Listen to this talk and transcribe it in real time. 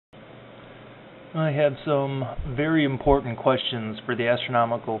I have some very important questions for the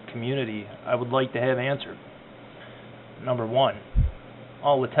astronomical community I would like to have answered. Number one,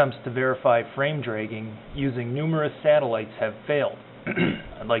 all attempts to verify frame dragging using numerous satellites have failed.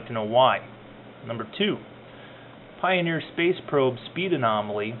 I'd like to know why. Number two, Pioneer space probe speed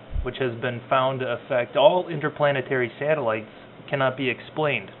anomaly, which has been found to affect all interplanetary satellites, cannot be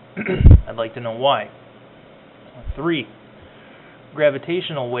explained. I'd like to know why. 3.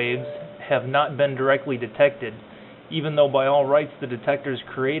 Gravitational waves have not been directly detected, even though by all rights the detectors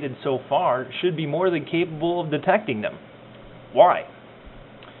created so far should be more than capable of detecting them. Why?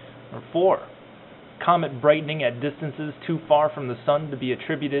 4. Comet brightening at distances too far from the Sun to be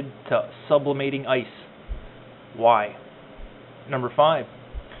attributed to sublimating ice. Why? 5.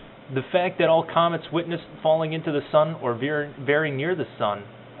 The fact that all comets witnessed falling into the Sun or very near the Sun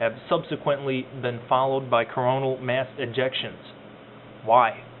have subsequently been followed by coronal mass ejections.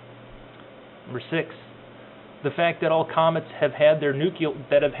 Why? 6. The fact that all comets have had their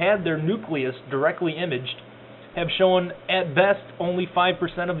nucleus directly imaged have shown at best only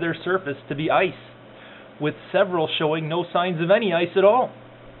 5% of their surface to be ice, with several showing no signs of any ice at all.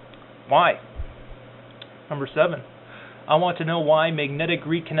 Why? 7. I want to know why magnetic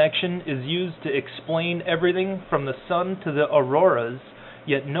reconnection is used to explain everything from the Sun to the auroras,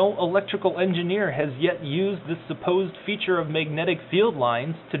 yet no electrical engineer has yet used this supposed feature of magnetic field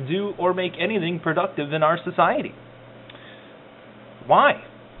lines to do or make anything productive in our society. Why?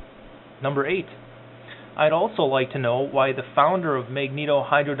 8. I'd also like to know why the founder of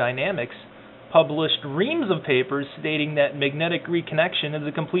magnetohydrodynamics published reams of papers stating that magnetic reconnection is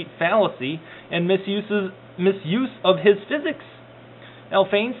a complete fallacy and misuse of his physics.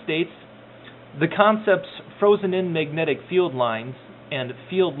 Alfvén states, the concepts frozen-in magnetic field lines and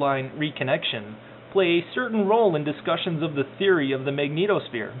field line reconnection play a certain role in discussions of the theory of the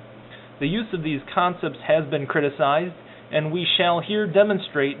magnetosphere. The use of these concepts has been criticized, and we shall here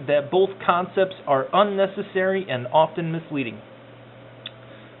demonstrate that both concepts are unnecessary and often misleading.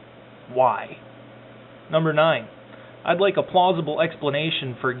 Why? 9. I'd like a plausible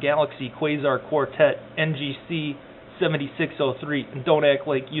explanation for Galaxy Quasar Quartet NGC 7603, and don't act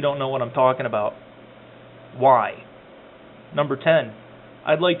like you don't know what I'm talking about. Why? 10.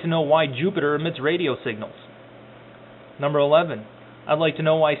 I'd like to know why Jupiter emits radio signals. 11. I'd like to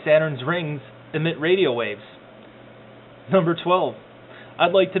know why Saturn's rings emit radio waves. 12.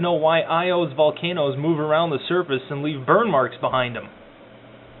 I'd like to know why Io's volcanoes move around the surface and leave burn marks behind them.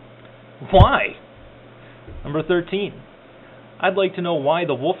 Why? 13. I'd like to know why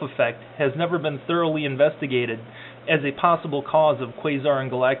the Wolf effect has never been thoroughly investigated as a possible cause of quasar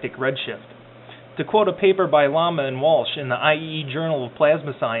and galactic redshift. To quote a paper by Lama and Walsh in the IEE Journal of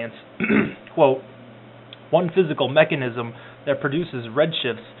Plasma Science, quote, one physical mechanism that produces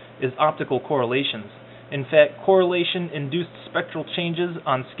redshifts is optical correlations. In fact, correlation-induced spectral changes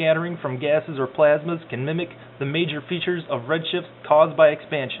on scattering from gases or plasmas can mimic the major features of redshifts caused by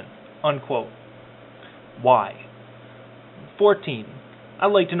expansion. Unquote. Why? 14. I'd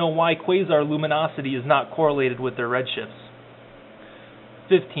like to know why quasar luminosity is not correlated with their redshifts.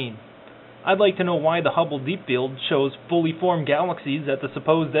 15. I'd like to know why the Hubble Deep Field shows fully formed galaxies at the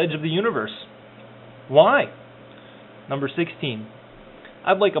supposed edge of the universe. Why? 16.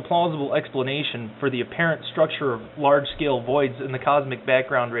 I'd like a plausible explanation for the apparent structure of large-scale voids in the cosmic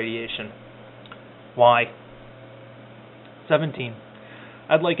background radiation. Why? 17.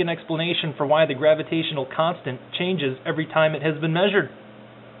 I'd like an explanation for why the gravitational constant changes every time it has been measured.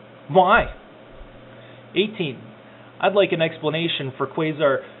 Why? 18. I'd like an explanation for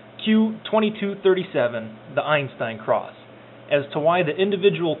quasar Q2237, the Einstein cross, as to why the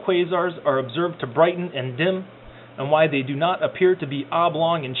individual quasars are observed to brighten and dim, and why they do not appear to be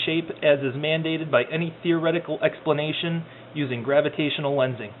oblong in shape as is mandated by any theoretical explanation using gravitational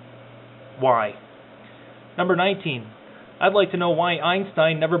lensing. Why? 19. I'd like to know why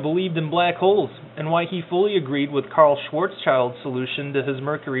Einstein never believed in black holes, and why he fully agreed with Karl Schwarzschild's solution to his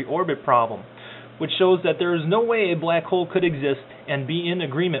Mercury orbit problem, which shows that there is no way a black hole could exist and be in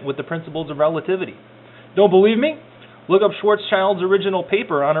agreement with the principles of relativity. Don't believe me? Look up Schwarzschild's original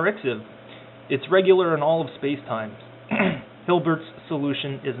paper on Erixiv. It's regular in all of spacetimes. Hilbert's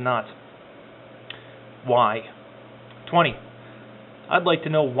solution is not. Why? 20. I'd like to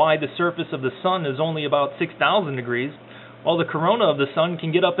know why the surface of the Sun is only about 6,000 degrees, while the corona of the Sun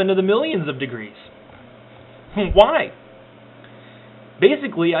can get up into the millions of degrees. Why?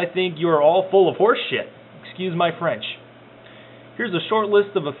 Basically, I think you are all full of horse shit. Excuse my French. Here's a short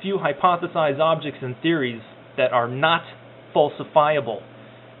list of a few hypothesized objects and theories that are not falsifiable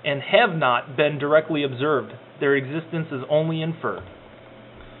and have not been directly observed. Their existence is only inferred.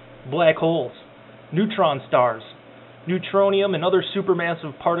 Black holes. neutron stars, neutronium and other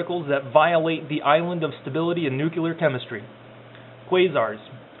supermassive particles that violate the island of stability in nuclear chemistry, quasars,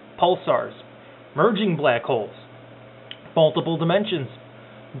 pulsars, merging black holes, multiple dimensions,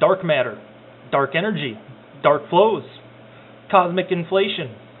 dark matter, dark energy, dark flows, cosmic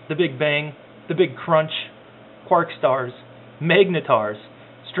inflation, the Big Bang, the Big Crunch, quark stars, magnetars,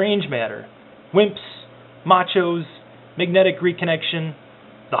 strange matter, WIMPs, machos, magnetic reconnection,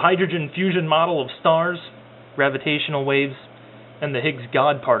 the hydrogen fusion model of stars, gravitational waves, and the Higgs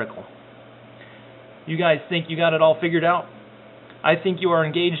God particle. You guys think you got it all figured out? I think you are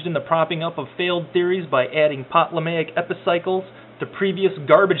engaged in the propping up of failed theories by adding Ptolemaic epicycles to previous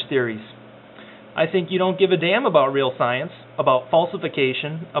garbage theories. I think you don't give a damn about real science, about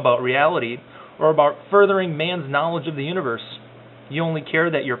falsification, about reality, or about furthering man's knowledge of the universe. You only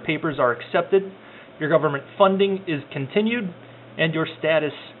care that your papers are accepted, your government funding is continued, and your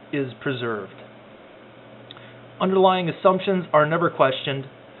status is preserved. Underlying assumptions are never questioned.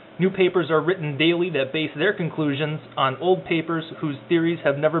 New papers are written daily that base their conclusions on old papers whose theories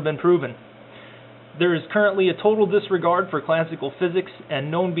have never been proven. There is currently a total disregard for classical physics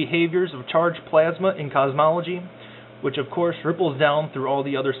and known behaviors of charged plasma in cosmology, which of course ripples down through all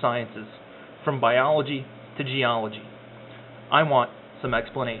the other sciences, from biology to geology. I want some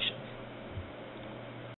explanation.